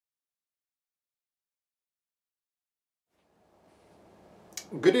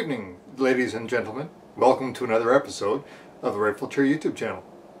Good evening, ladies and gentlemen. Welcome to another episode of the Rifle Chair YouTube channel.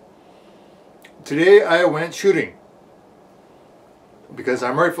 Today I went shooting because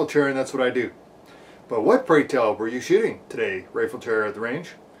I'm Rifle Chair and that's what I do. But what, pray tell, were you shooting today, Rifle Chair at the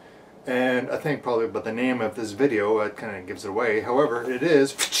range? And I think probably by the name of this video it kind of gives it away. However, it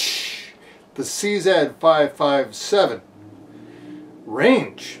is the CZ-557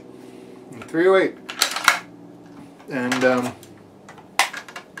 range in 308. And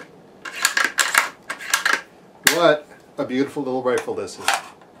what a beautiful little rifle this is.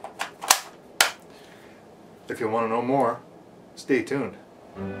 If you want to know more, stay tuned.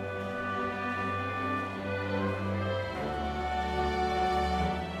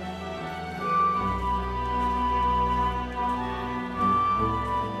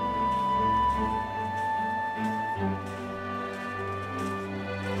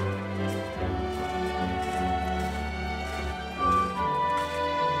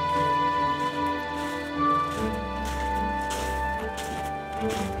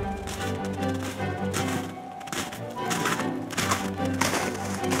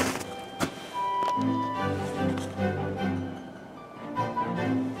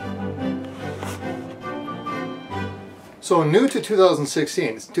 So new to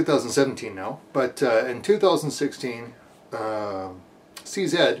 2016, it's 2017 now, but in 2016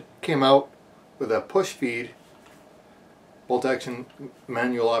 CZ came out with a push feed bolt action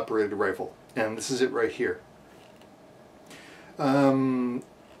manual operated rifle, and this is it right here.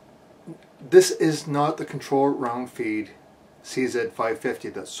 This is not the control round feed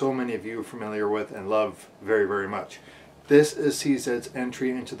CZ-550 that so many of you are familiar with and love very, very much. This is CZ's entry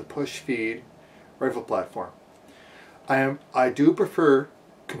into the push feed rifle platform. I do prefer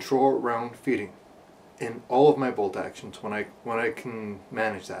control round feeding in all of my bolt actions when I can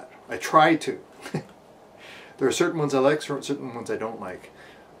manage that. I try to. There are certain ones I like, certain ones I don't like.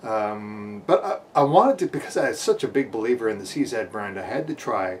 But I wanted to, because I was such a big believer in the CZ brand, I had to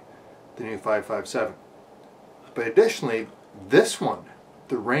try the new 557. But additionally, this one,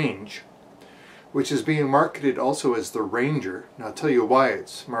 the Range, which is being marketed also as the Ranger, and I'll tell you why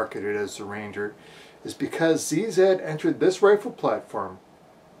it's marketed as the Ranger, is because CZ entered this rifle platform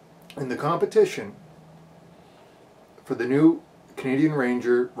in the competition for the new Canadian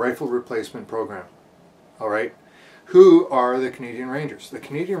Ranger Rifle Replacement Program. Alright? Who are the Canadian Rangers? The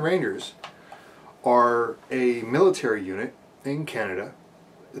Canadian Rangers are a military unit in Canada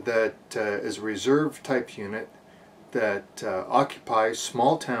that is a reserve type unit that occupies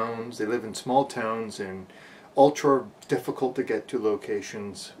small towns. They live in small towns in ultra difficult to get to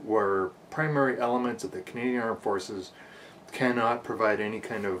locations where primary elements of the Canadian Armed Forces cannot provide any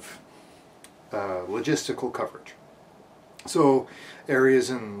kind of logistical coverage. So areas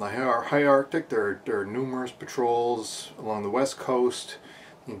in the high Arctic, there are numerous patrols along the west coast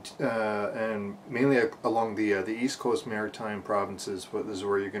and mainly along the east coast maritime provinces. This is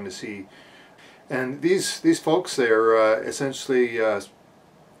where you're going to see. And these folks, they're essentially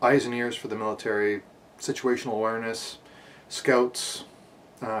eyes and ears for the military, situational awareness, scouts,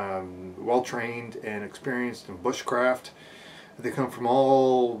 well trained and experienced in bushcraft. They come from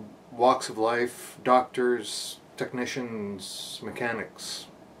all walks of life: doctors, technicians, mechanics,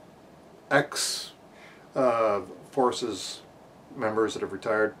 ex-forces members that have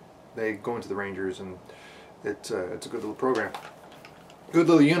retired. They go into the Rangers, and it's a good little program, good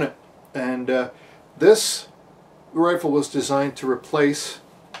little unit. And this rifle was designed to replace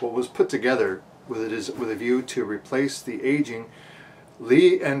what was put together with a view to replace the aging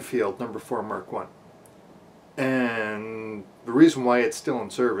Lee Enfield No. 4 Mark I. And the reason why it's still in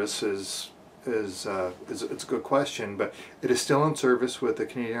service is it's a good question, but it is still in service with the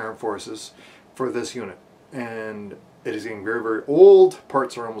Canadian Armed Forces for this unit, and it is getting very, very old.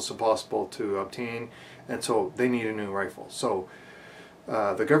 Parts are almost impossible to obtain, and so they need a new rifle. So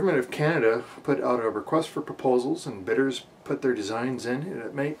the Government of Canada put out a request for proposals, and bidders put their designs in, and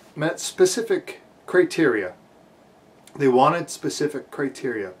it met specific criteria. They wanted specific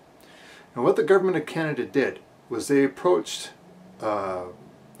criteria. And what the Government of Canada did was they approached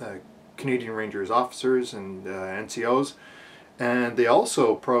Canadian Rangers officers and NCOs, and they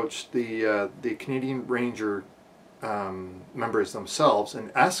also approached the Canadian Ranger members themselves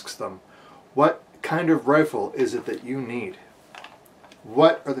and asked them, what kind of rifle is it that you need?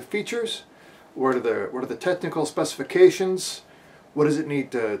 What are the features? What are the technical specifications? What does it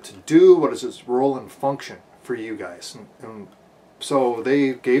need to do? What is its role and function for you guys? And so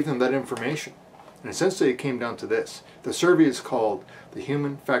they gave them that information. And essentially it came down to this. The survey is called the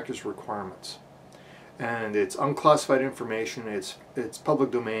Human Factors Requirements. And it's unclassified information, it's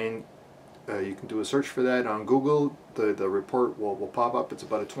public domain. You can do a search for that on Google. The report will pop up. It's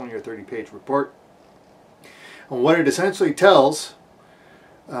about a 20 or 30 page report. And what it essentially tells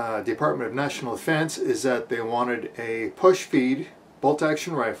Department of National Defense is that they wanted a push feed bolt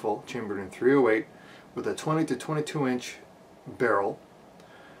action rifle chambered in .308 with a 20 to 22 inch barrel.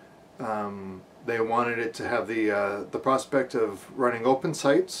 They wanted it to have the prospect of running open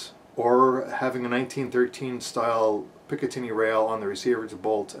sights or having a 1913 style Picatinny rail on the receiver to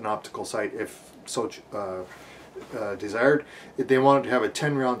bolt an optical sight if so desired. They wanted to have a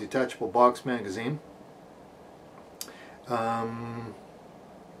 10 round detachable box magazine. And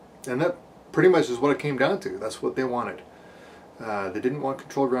that pretty much is what it came down to. That's what they wanted. They didn't want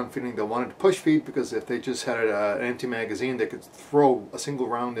controlled round feeding. They wanted to push feed because if they just had an empty magazine, they could throw a single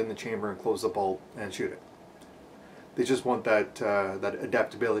round in the chamber and close the bolt and shoot it. They just want that that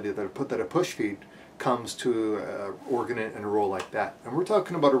adaptability that a push feed comes to organ in a role like that. And we're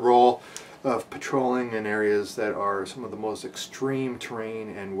talking about a role of patrolling in areas that are some of the most extreme terrain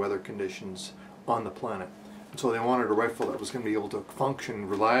and weather conditions on the planet. And so they wanted a rifle that was going to be able to function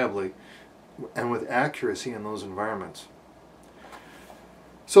reliably and with accuracy in those environments.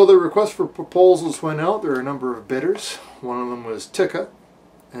 So the request for proposals went out. There are a number of bidders. One of them was Ceska,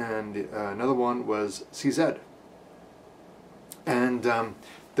 and another one was CZ. And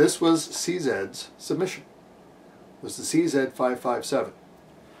this was CZ's submission. It was the CZ-557.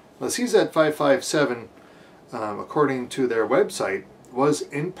 The CZ-557, according to their website, was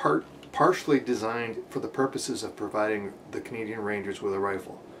in part partially designed for the purposes of providing the Canadian Rangers with a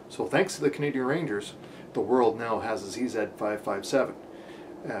rifle. So thanks to the Canadian Rangers, the world now has a CZ-557.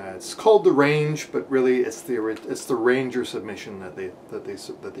 It's called the Range, but really it's the Ranger submission that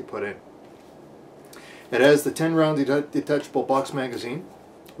they put in. It has the 10 round detachable box magazine,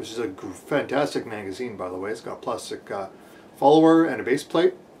 which is a fantastic magazine, by the way. It's got a plastic follower and a base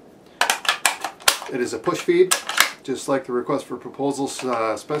plate. It is a push feed, just like the request for proposals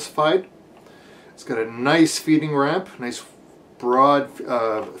specified. It's got a nice feeding ramp, nice broad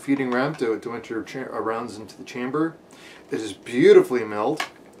feeding ramp to enter rounds into the chamber. It is beautifully milled.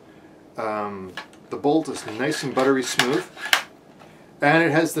 The bolt is nice and buttery smooth, and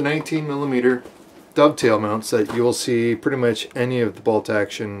it has the 19mm dovetail mounts that you will see pretty much any of the bolt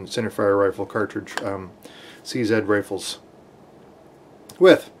action centerfire rifle cartridge CZ rifles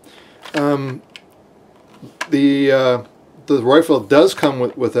with. The rifle does come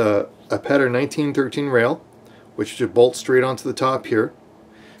with a pattern 1913 rail, which should bolt straight onto the top here,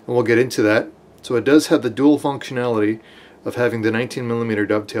 and we'll get into that. So it does have the dual functionality of having the 19mm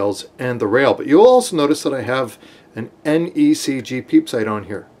dovetails and the rail, but you'll also notice that I have an NECG peep sight on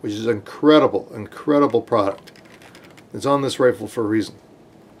here, which is an incredible product. It's on this rifle for a reason.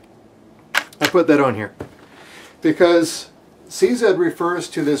 I put that on here because CZ refers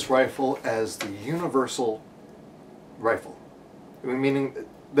to this rifle as the universal rifle, meaning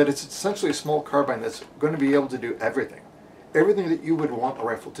that it's essentially a small carbine that's going to be able to do everything that you would want a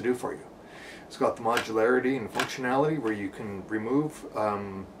rifle to do for you. It's got the modularity and functionality where you can remove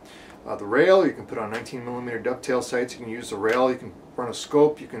the rail. You can put on 19mm dovetail sights. You can use the rail. You can run a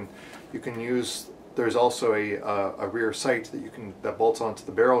scope. You can use. There's also a rear sight that bolts onto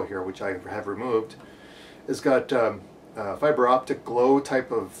the barrel here, which I have removed. It's got fiber optic glow type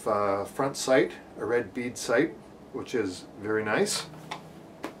of front sight, a red bead sight, which is very nice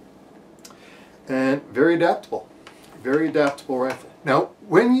and very adaptable. Very adaptable rifle. Now,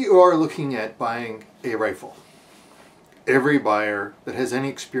 when you are looking at buying a rifle, every buyer that has any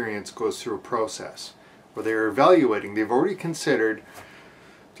experience goes through a process where they're evaluating. They've already considered,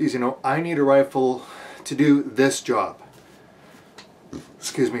 geez, I need a rifle to do this job.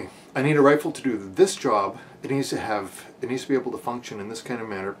 Excuse me. I need a rifle to do this job. It needs to be able to function in this kind of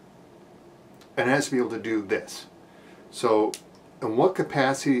manner, and it has to be able to do this. So, in what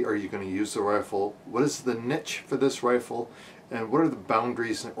capacity are you going to use the rifle? What is the niche for this rifle? And what are the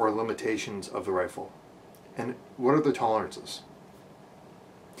boundaries or limitations of the rifle? And what are the tolerances?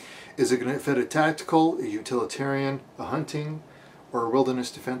 Is it going to fit a tactical, a utilitarian, a hunting, or a wilderness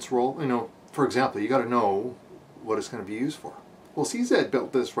defense role? For example, you got to know what it's going to be used for. Well, CZ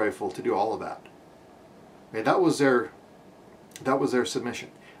built this rifle to do all of that. Okay, that was their submission.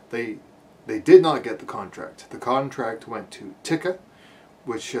 They did not get the contract. The contract went to Ceska,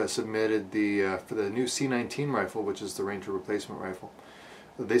 which submitted for the new C19 rifle, which is the Ranger replacement rifle.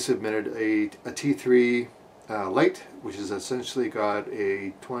 They submitted a T3 light, which has essentially got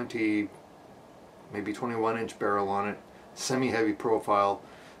a 20, maybe 21 inch barrel on it, semi-heavy profile,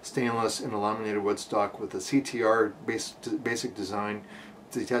 stainless and laminated wood stock with a CTR basic design,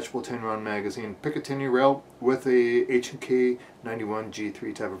 detachable 10-round magazine, Picatinny rail with a H&K 91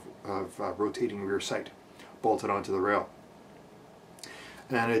 G3 type of rotating rear sight bolted onto the rail.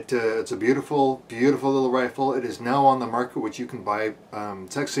 And it's a beautiful, beautiful little rifle. It is now on the market, which you can buy.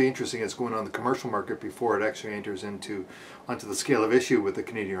 It's actually interesting. It's going on the commercial market before it actually enters onto the scale of issue with the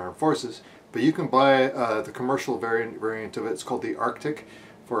Canadian Armed Forces. But you can buy the commercial variant of it. It's called the Arctic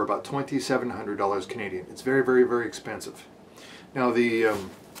for about $2,700 Canadian. It's very, very, very expensive. Now the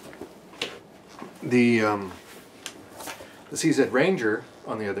CZ Ranger,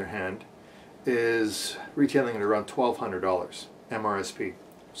 on the other hand, is retailing at around $1,200 MRSP.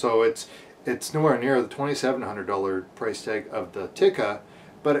 So it's nowhere near the $2,700 price tag of the Tikka,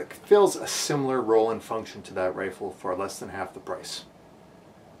 but it fills a similar role and function to that rifle for less than half the price.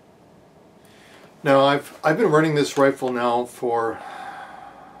 Now I've been running this rifle now for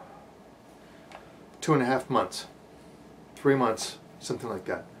 2.5 months, 3 months, something like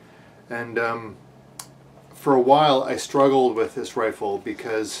that. And for a while I struggled with this rifle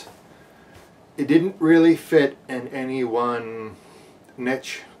because it didn't really fit in any one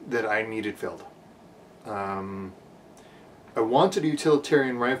niche that I needed filled. I wanted a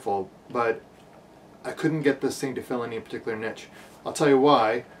utilitarian rifle, but I couldn't get this thing to fill any particular niche. I'll tell you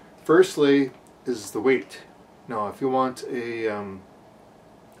why. Firstly is the weight. Now if you want a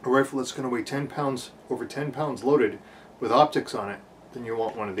rifle that's going to weigh 10 pounds, over 10 pounds loaded with optics on it, then you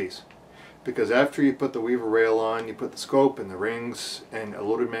want one of these. Because after you put the Weaver rail on, you put the scope and the rings and a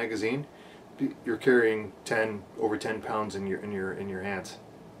loaded magazine, you're carrying over 10 pounds in your hands.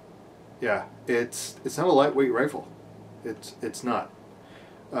 Yeah, it's not a lightweight rifle. It's not.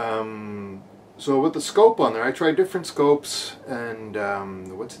 So with the scope on there, I tried different scopes and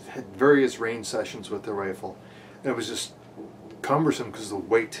had various range sessions with the rifle. And it was just cumbersome because of the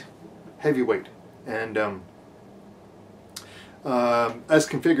weight, heavy weight. And as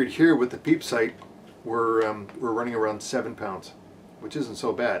configured here with the peep sight, we're running around 7 pounds, which isn't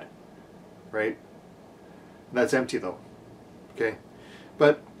so bad, right? That's empty though, okay?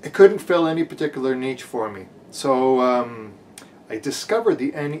 But it couldn't fill any particular niche for me. So I discovered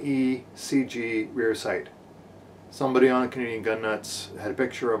the NE-CG rear sight. Somebody on Canadian Gun Nuts had a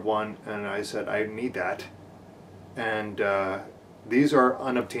picture of one, and I said, I need that. And these are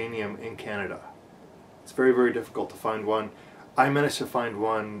unobtainium in Canada. It's very, very difficult to find one. I managed to find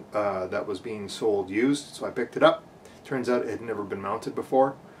one that was being sold used, so I picked it up. Turns out it had never been mounted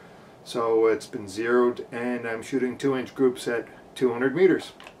before. So it's been zeroed, and I'm shooting 2-inch groups at 200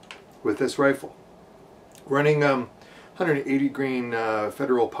 meters with this rifle. Running 180 grain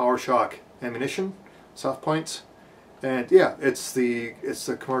Federal PowerShock ammunition, soft points, and yeah, it's the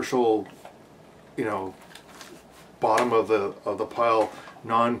commercial, you know, bottom of the pile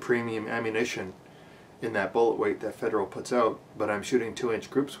non-premium ammunition in that bullet weight that Federal puts out, but I'm shooting 2-inch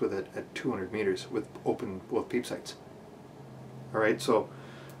groups with it at 200 meters with peep sights. All right, so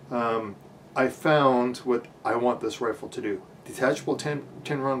I found what I want this rifle to do. Detachable 10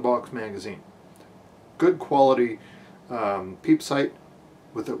 round box magazine, good quality peep sight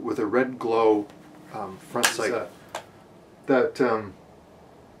with a red glow front sight.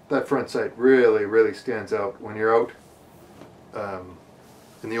 That front sight really stands out when you're out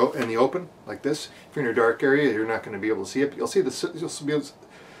in the open like this. If you're in a dark area, you're not going to be able to see it. You'll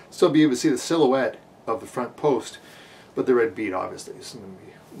still be able to see the silhouette of the front post, but the red bead obviously wasn't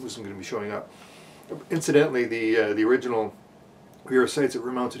going to be showing up. Incidentally, the original rear sights that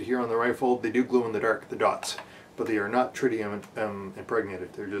were mounted here on the rifle, they do glow in the dark, the dots, but they are not tritium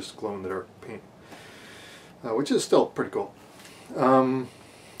impregnated. They're just glow in the dark paint, which is still pretty cool.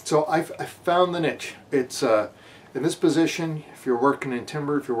 So I found the niche. It's in this position. If you're working in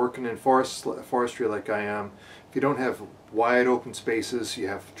timber, if you're working in forestry like I am, if you don't have wide open spaces, you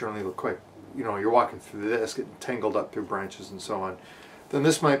have generally look quite, you know, you're walking through this, getting tangled up through branches and so on, then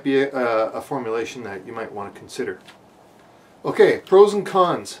this might be a formulation that you might want to consider. Okay, pros and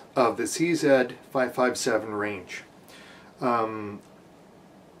cons of the CZ-557 range. I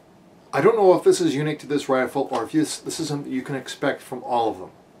don't know if this is unique to this rifle or if this is something you can expect from all of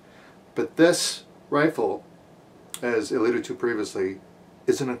them. But this rifle, as alluded to previously,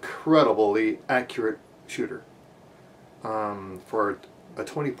 is an incredibly accurate shooter. For a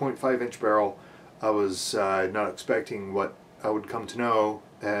 20.5 inch barrel, I was not expecting what I would come to know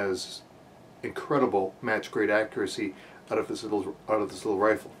as incredible match grade accuracy out of this little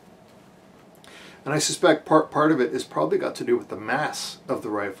rifle. And I suspect part of it is probably got to do with the mass of the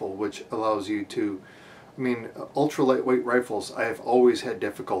rifle, which allows you to, I mean, ultra lightweight rifles, I have always had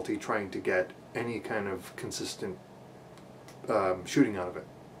difficulty trying to get any kind of consistent shooting out of it.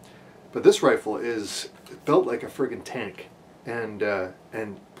 But this rifle is built like a friggin' tank. and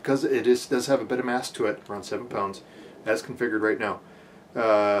because it does have a bit of mass to it, around 7 pounds, as configured right now.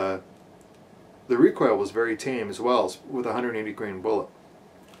 The recoil was very tame as well, with a 180 grain bullet.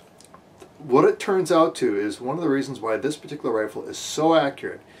 What it turns out to is one of the reasons why this particular rifle is so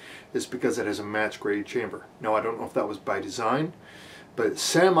accurate is because it has a match grade chamber. Now, I don't know if that was by design, but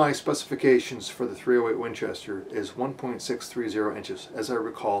SAMI specifications for the .308 Winchester is 1.630 inches, as I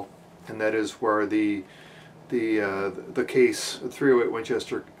recall, and that is where the case, the .308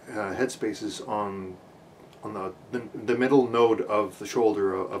 Winchester headspace is on the middle node of the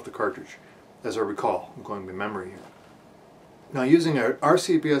shoulder of the cartridge, as I recall. I'm going by memory here. Now, using our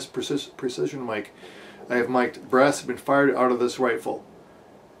RCBS precision mic, I have mic'd brass have been fired out of this rifle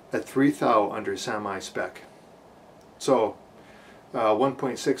at 3 thou under SAMI spec. So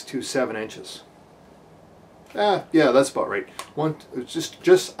 1.627 inches. Yeah, that's about right.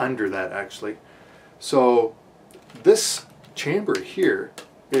 Just under that, actually. So this chamber here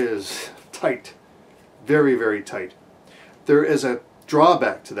is tight, very, very tight. There is a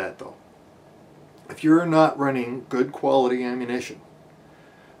drawback to that, though. If you're not running good quality ammunition,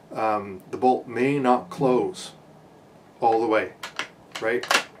 the bolt may not close all the way, right?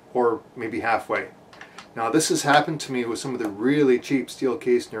 Or maybe halfway. Now, this has happened to me with some of the really cheap steel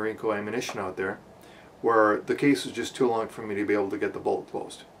case Norinco ammunition out there, where the case was just too long for me to be able to get the bolt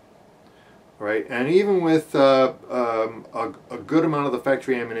closed. Right? And even with a good amount of the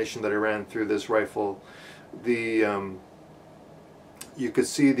factory ammunition that I ran through this rifle, you could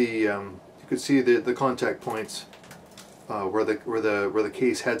see the contact points where the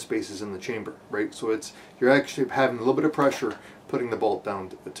case headspace is in the chamber, right? So you're actually having a little bit of pressure putting the bolt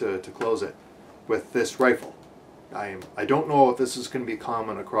down to close it with this rifle. I don't know if this is going to be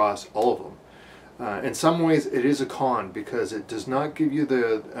common across all of them. In some ways, it is a con because it does not give you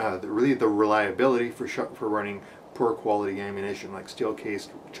really the reliability for running poor quality ammunition like steel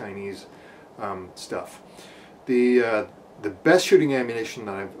cased Chinese stuff. The best shooting ammunition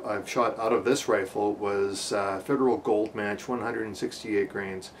that I've shot out of this rifle was Federal Gold Match 168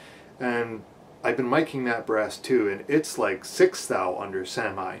 grains, and I've been miking that brass too, and it's like 6 thou under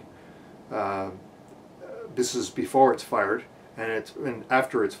SAMI. This is before it's fired, and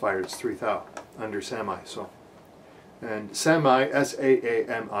after it's fired, it's 3 thou under SAMI. So, and SAMI,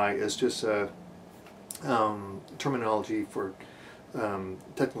 S-A-A-M-I, is just a terminology for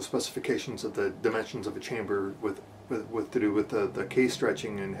technical specifications of the dimensions of a chamber to do with the case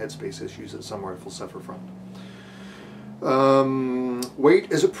stretching and headspace issues that some rifles suffer from.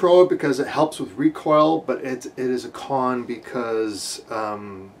 Weight is a pro because it helps with recoil, but it is a con because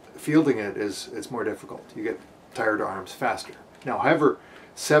fielding it's more difficult. You get tired arms faster. Now, however,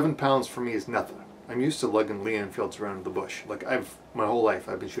 7 pounds for me is nothing. I'm used to lugging Lee Enfields around the bush. Like my whole life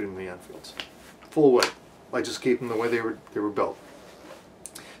I've been shooting Lee Enfields, full wood. I just keep them the way they were built.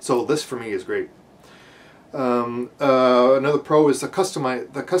 So this for me is great. Another pro is the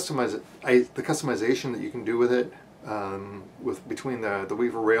customization that you can do with it, between the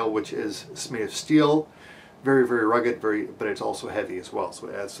weaver rail, which is made of steel, very, very rugged, but it's also heavy as well, so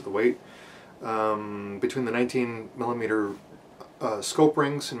it adds to the weight. Between the 19mm scope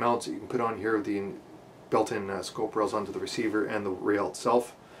rings and mounts that you can put on here, the built-in scope rails onto the receiver and the rail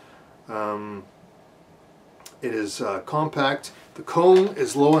itself. It is compact. The cone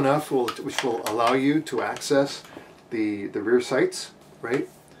is low enough which will allow you to access the rear sights, right?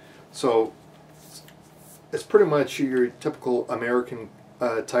 So it's pretty much your typical American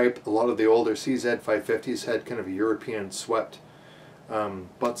type. A lot of the older CZ-550s had kind of a European swept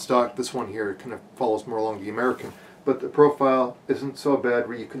buttstock. This one here kind of follows more along the American, but the profile isn't so bad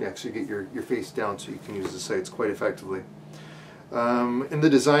where you can actually get your face down so you can use the sights quite effectively. In the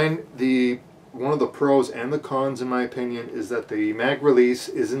design, one of the pros and the cons, in my opinion, is that the mag release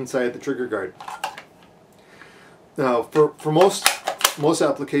is inside the trigger guard. Now, for most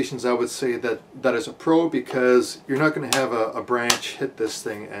applications, I would say that is a pro because you're not going to have a branch hit this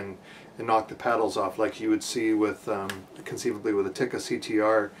thing and knock the paddles off like you would see with conceivably with a Tikka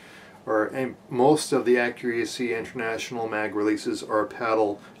CTR, or most of the Accuracy International mag releases are a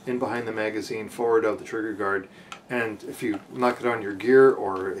paddle in behind the magazine forward of the trigger guard. And if you knock it on your gear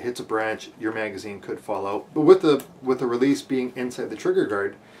or it hits a branch, your magazine could fall out. But with the release being inside the trigger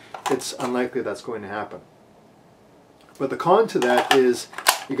guard, it's unlikely that's going to happen. But the con to that is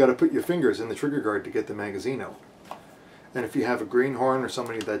you got to put your fingers in the trigger guard to get the magazine out. And if you have a greenhorn or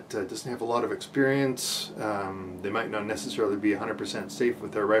somebody that doesn't have a lot of experience, they might not necessarily be 100% safe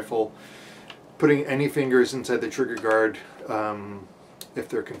with their rifle. Putting any fingers inside the trigger guard, if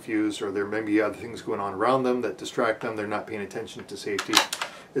they're confused or there may be other things going on around them that distract them, they're not paying attention to safety,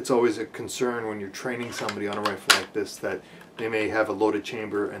 it's always a concern when you're training somebody on a rifle like this that they may have a loaded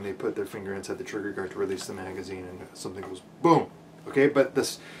chamber and they put their finger inside the trigger guard to release the magazine and something goes boom. Okay, but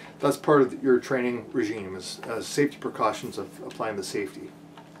that's part of your training regime, is safety precautions of applying the safety.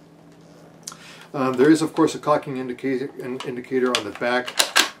 There is, of course, a cocking indicator on the back,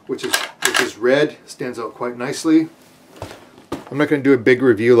 which is red, stands out quite nicely. I'm not going to do a big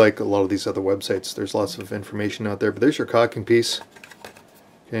review like a lot of these other websites. There's lots of information out there, but there's your cocking piece.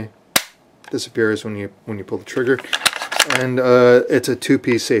 Okay, disappears when you pull the trigger, and it's a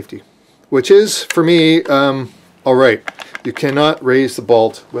two-piece safety, which is for me all right. You cannot raise the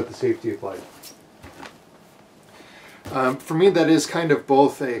bolt with the safety applied. For me, that is kind of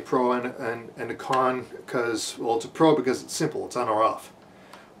both a pro and a con, because, well, it's a pro because it's simple, it's on or off.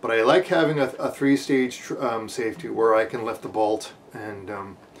 But I like having a three-stage safety where I can lift the bolt and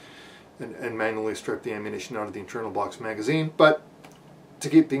manually strip the ammunition out of the internal box magazine. But to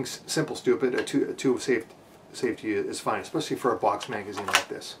keep things simple, stupid, a two safety is fine, especially for a box magazine like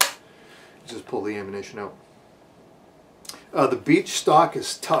this. You just pull the ammunition out. The beech stock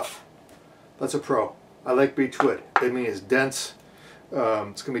is tough. That's a pro. I like beech wood. I mean, it's dense.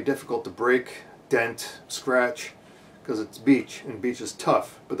 It's going to be difficult to break, dent, scratch, because it's beech, and beech is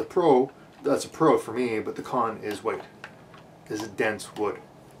tough. But the pro, that's a pro for me, but the con is weight. It's a dense wood,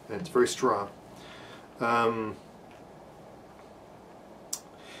 and it's very strong. The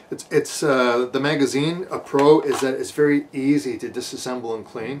magazine, a pro is that it's very easy to disassemble and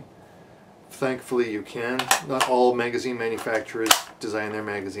clean. Thankfully you can. Not all magazine manufacturers design their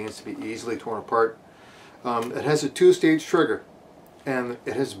magazines to be easily torn apart. It has a two-stage trigger, and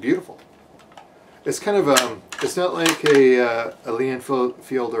it is beautiful. It's kind of it's not like a Lee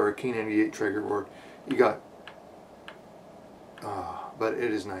Enfield or a Keen 98 trigger where you got, but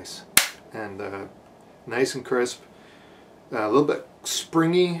it is nice, and nice and crisp. A little bit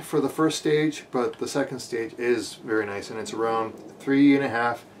springy for the first stage, but the second stage is very nice, and it's around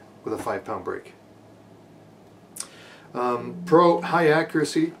 3.5 with a 5-pound brake. Pro, high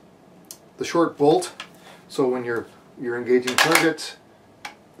accuracy, the short bolt, so when you're engaging targets,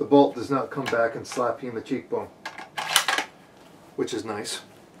 the bolt does not come back and slap you in the cheekbone, which is nice.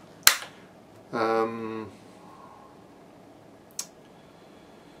 I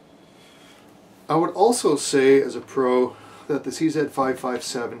would also say as a pro that the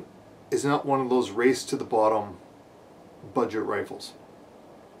CZ-557 is not one of those race to the bottom budget rifles.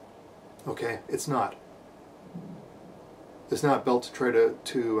 Okay, it's not. It's not built to try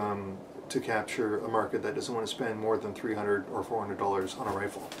to capture a market that doesn't want to spend more than $300 or $400 on a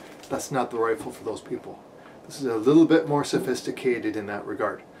rifle. That's not the rifle for those people. This is a little bit more sophisticated in that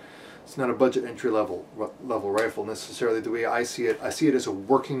regard. It's not a budget entry level rifle necessarily the way I see it. I see it as a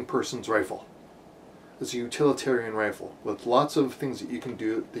working person's rifle. It's a utilitarian rifle with lots of things that you can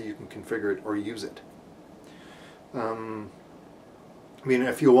do, that you can configure it or use it. I mean,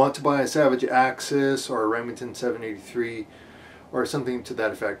 if you want to buy a Savage Axis or a Remington 783 or something to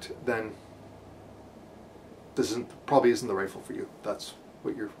that effect, then this probably isn't the rifle for you. That's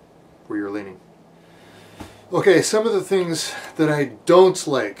where you're leaning. Okay, some of the things that I don't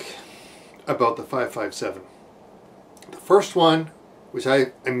like about the 557. The first one, which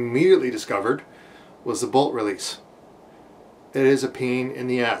I immediately discovered, was the bolt release. It is a pain in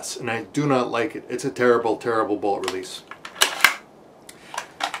the ass, and I do not like it. It's a terrible, terrible bolt release.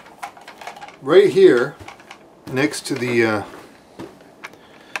 Right here, next to the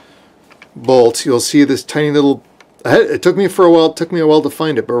bolt, you'll see this tiny little, it took me a while to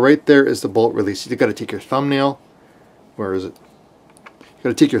find it, but right there is the bolt release. You've got to take your thumbnail, where is it? You've got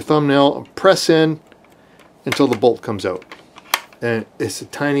to take your thumbnail and press in until the bolt comes out. And it's a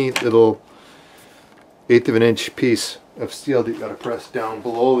tiny little 1/8 of an inch piece of steel that you've got to press down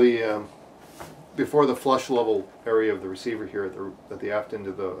below the, before the flush level area of the receiver here at the aft end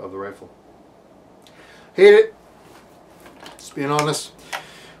of the rifle. Hate it. Just being honest.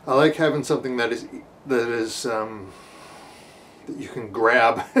 I like having something that you can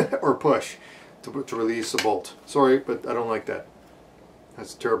grab or push to release a bolt. Sorry, but I don't like that.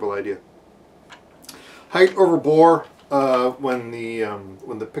 That's a terrible idea. Height over bore. When the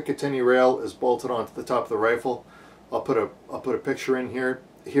Picatinny rail is bolted onto the top of the rifle, I'll put a picture in here.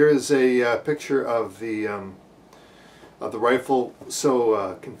 Here is a picture of the rifle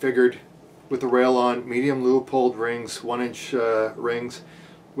configured with the rail on, medium Leupold rings, 1-inch rings,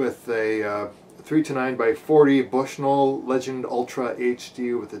 with a 3-9x40 Bushnell Legend Ultra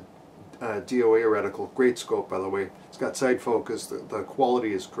HD with a DOA reticle. Great scope, by the way. It's got side focus. The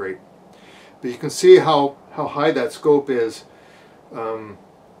quality is great. But you can see how high that scope is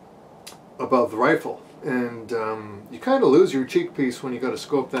above the rifle. And you kind of lose your cheek piece when you got a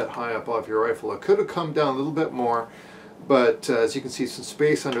scope that high above your rifle. It could have come down a little bit more, but as you can see, some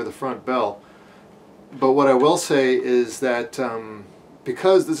space under the front bell. But what I will say is that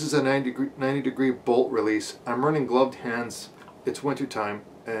because this is a 90 degree bolt release, I'm running gloved hands. It's winter time,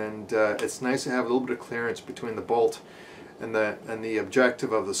 and it's nice to have a little bit of clearance between the bolt and the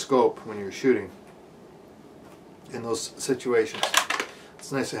objective of the scope when you're shooting in those situations.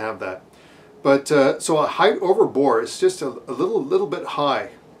 It's nice to have that. But so a height over bore is just a little bit high.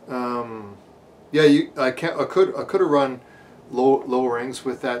 Yeah, I could have run low rings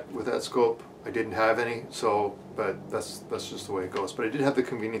with that scope. I didn't have any, so but that's just the way it goes. But I did have the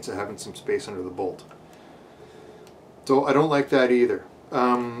convenience of having some space under the bolt. So I don't like that either.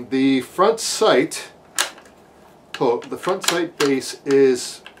 The front sight base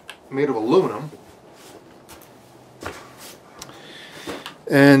is made of aluminum,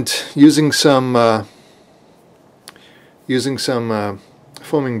 and using some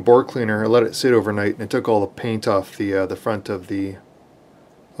foaming bore cleaner, I let it sit overnight, and it took all the paint off the front of the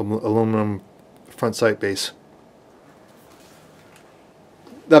aluminum front sight base.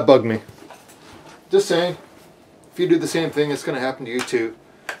 That bugged me. Just saying, if you do the same thing, it's going to happen to you too.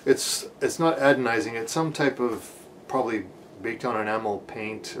 It's not anodizing. It's some type of probably baked on enamel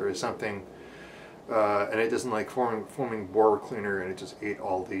paint or something, and it doesn't like foaming bore cleaner, and it just ate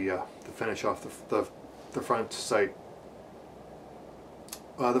all the finish off the front sight.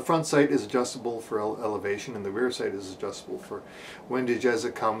 The front sight is adjustable for elevation, and the rear sight is adjustable for windage as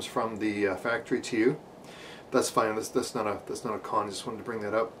it comes from the factory to you. That's fine. That's not a con. I just wanted to bring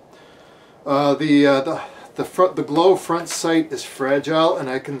that up. The glow front sight is fragile, and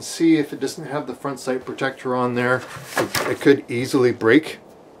I can see if it doesn't have the front sight protector on there, it could easily break.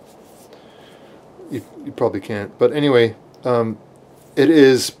 You probably can't, but anyway, it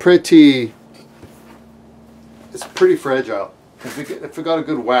is pretty. It's pretty fragile. If it got a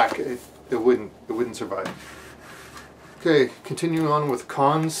good whack, it wouldn't survive. Okay, continuing on with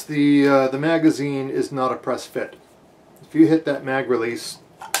cons. The magazine is not a press fit. If you hit that mag release,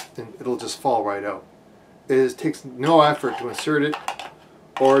 then it'll just fall right out. It takes no effort to insert it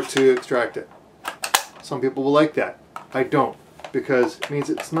or to extract it. Some people will like that. I don't, because it means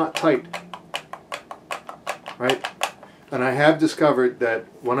it's not tight, right? And I have discovered that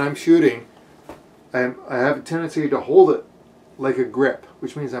when I'm shooting, I have a tendency to hold it like a grip,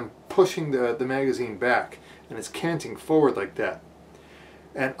 which means I'm pushing the magazine back, and it's canting forward like that.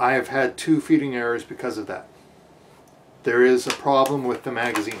 And I have had 2 feeding errors because of that. There is a problem with the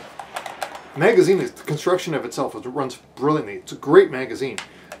magazine. The magazine, the construction of itself, it runs brilliantly. It's a great magazine,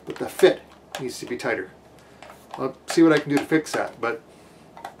 but the fit needs to be tighter. I'll see what I can do to fix that, but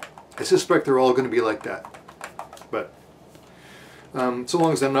I suspect they're all going to be like that. But so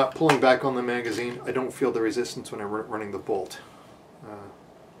long as I'm not pulling back on the magazine, I don't feel the resistance when I'm running the bolt.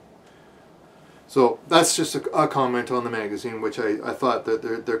 So that's just a comment on the magazine, which I thought that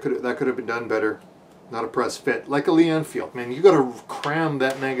that could have been done better. Not a press fit, like a Lee Enfield. Man, you got to cram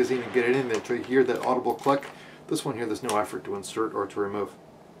that magazine and get it in there to hear that audible click. This one here, there's no effort to insert or to remove.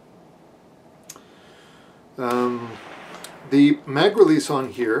 The mag release on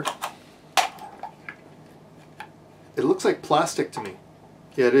here, it looks like plastic to me.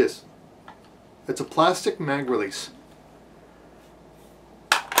 Yeah, it is. It's a plastic mag release.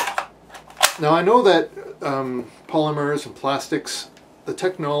 Now I know that polymers and plastics, the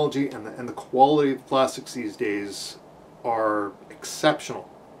technology and the quality of plastics these days are exceptional.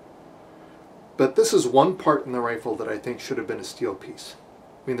 But this is one part in the rifle that I think should have been a steel piece.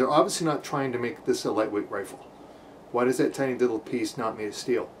 I mean, they're obviously not trying to make this a lightweight rifle. Why is that tiny little piece not made of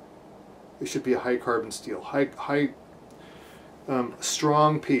steel? It should be a high carbon steel,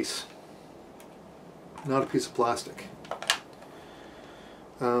 strong piece, not a piece of plastic.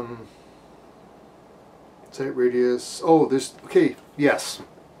 Sight radius. Oh, there's, okay, yes.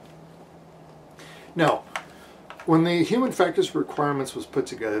 Now, when the human factors requirements was put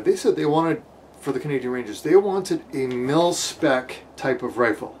together, they said they wanted, for the Canadian Rangers, they wanted a mil-spec type of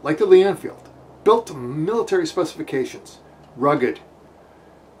rifle, like the Lee Enfield, built to military specifications, rugged,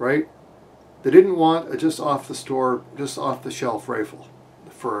 right? They didn't want a just off the store, just off the shelf rifle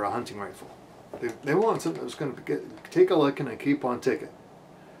for a hunting rifle. They wanted something that was going to take a licking and keep on ticking,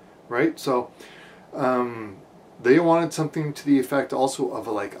 right? So they wanted something to the effect also of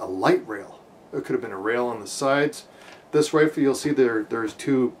like a light rail. It could have been a rail on the sides. This rifle, you'll see there's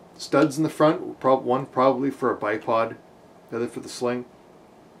 2 studs in the front, one probably for a bipod, the other for the sling.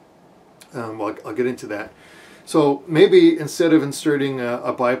 Well, I'll get into that. So maybe instead of inserting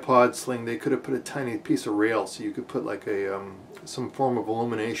a bipod sling, they could have put a tiny piece of rail so you could put like some form of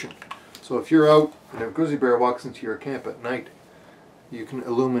illumination. So So if you're out and a grizzly bear walks into your camp at night, you can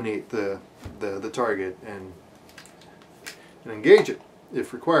illuminate the target and engage it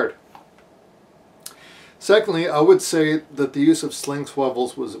if required. Secondly, I would say that the use of sling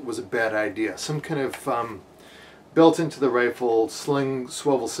swivels was a bad idea. Some kind of built into the rifle sling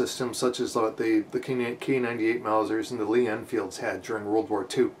swivel system, such as the K98 Mausers and the Lee Enfields had during World War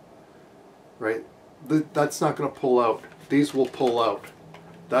II. Right? That's not going to pull out. These will pull out.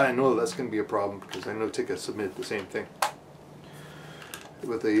 I know that's going to be a problem because I know Tika submitted the same thing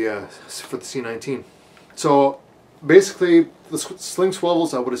with the for the C19. So basically, the sling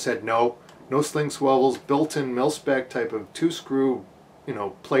swivels, I would have said no. No sling swivels, built-in mil-spec type of 2-screw,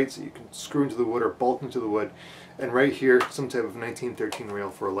 plates that you can screw into the wood or bolt into the wood, and right here some type of 1913 rail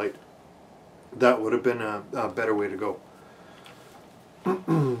for a light. That would have been a better way to go.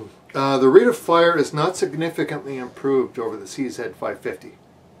 The rate of fire is not significantly improved over the CZ-550.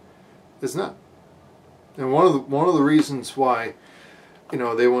 It's not, and one of the reasons why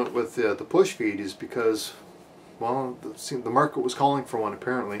they went with the push feed is because, well, the market was calling for one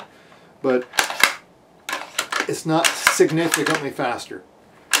apparently. But it's not significantly faster.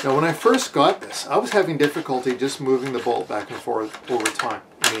 Now, when I first got this, I was having difficulty just moving the bolt back and forth over time.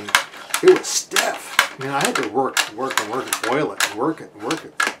 I mean, it was stiff. I mean, I had to work it, oil it, and work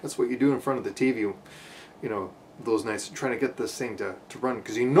it. That's what you do in front of the TV, those nights, trying to get this thing to run,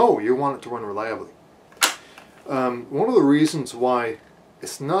 because you want it to run reliably. One of the reasons why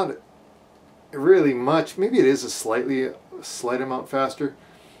it's not really much, maybe it is a slight amount faster,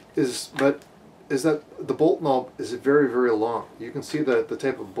 is that the bolt knob is very, very long. You can see the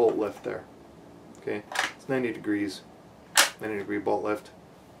type of bolt lift there. Okay, it's 90 degrees, 90-degree bolt lift.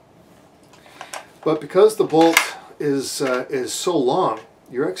 But because the bolt is so long,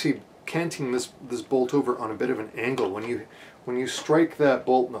 you're actually canting this bolt over on a bit of an angle. When you strike that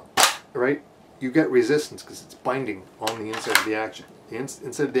bolt knob, right, you get resistance because it's binding on the inside of the action. The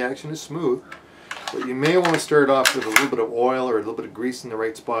inside of the action is smooth. But you may want to start off with a little bit of oil or a little bit of grease in the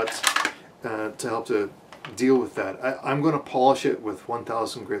right spots to help to deal with that. I'm going to polish it with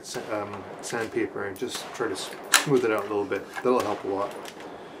 1000 grit sandpaper and just try to smooth it out a little bit. That'll help a lot.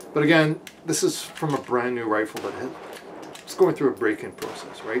 But again, this is from a brand new rifle that it's going through a break-in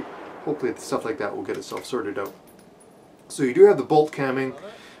process, right? Hopefully stuff like that will get itself sorted out. So you do have the bolt camming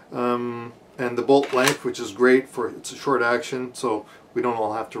and the bolt length, which is great for it's a short action, so we don't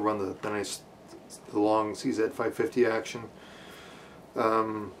all have to run the long CZ-550 action.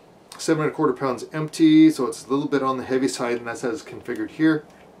 7 1/4 pounds empty, so it's a little bit on the heavy side, and that's how it's configured here.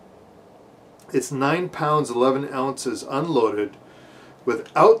 It's 9 pounds 11 ounces unloaded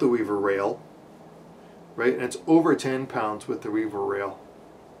without the weaver rail, right? And it's over 10 pounds with the weaver rail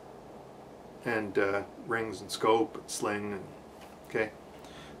and rings and scope and sling. Okay,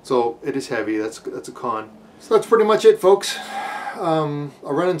 so it is heavy. That's a con. So that's pretty much it, folks. I'll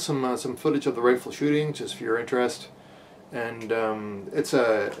run in some footage of the rifle shooting, just for your interest. And it's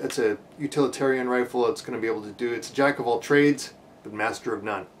a utilitarian rifle. It's going to be able to do. It's a jack of all trades, but master of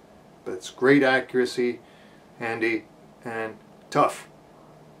none. But it's great accuracy, handy, and tough.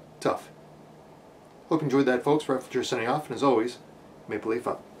 Tough. Hope you enjoyed that, folks. Rifleteer signing off, and as always, Maple Leaf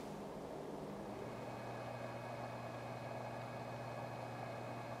up.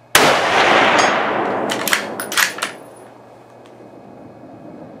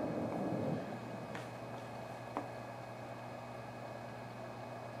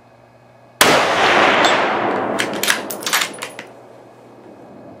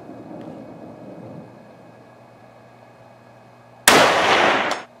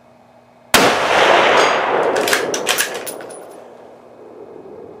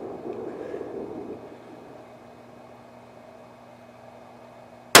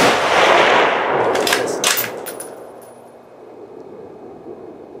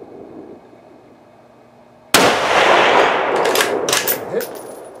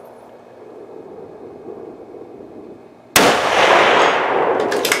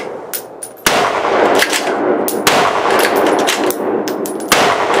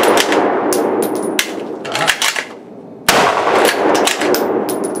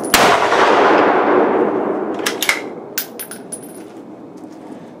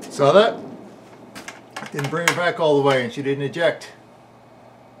 Saw that? Didn't bring her back all the way, and she didn't eject.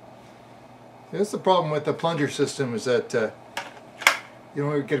 That's the problem with the plunger system, is that you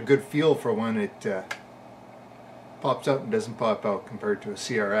don't get a good feel for when it pops out and doesn't pop out compared to a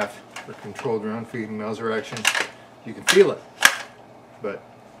CRF or controlled round feeding Mauser action. You can feel it, but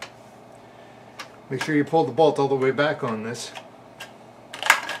make sure you pull the bolt all the way back on this,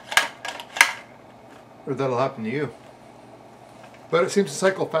 or that'll happen to you. But it seems to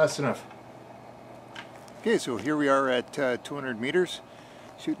cycle fast enough. Okay, so here we are at 200 meters,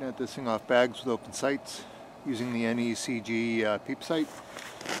 shooting at this thing off bags with open sights, using the NECG peep sight.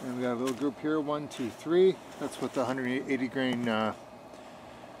 And we got a little group here, 1, 2, 3. That's with the 180 grain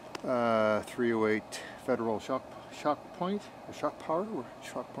 308 Federal shock point, or shock power, or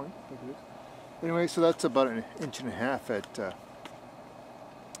shock point, I think it is. Anyway, so that's about 1.5 inches at,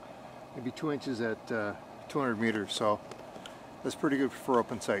 maybe 2 inches at 200 meters. So that's pretty good for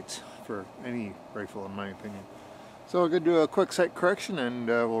open sights for any rifle, in my opinion. So we're going to do a quick sight correction, and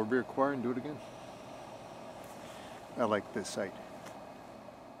we'll reacquire and do it again. I like this sight.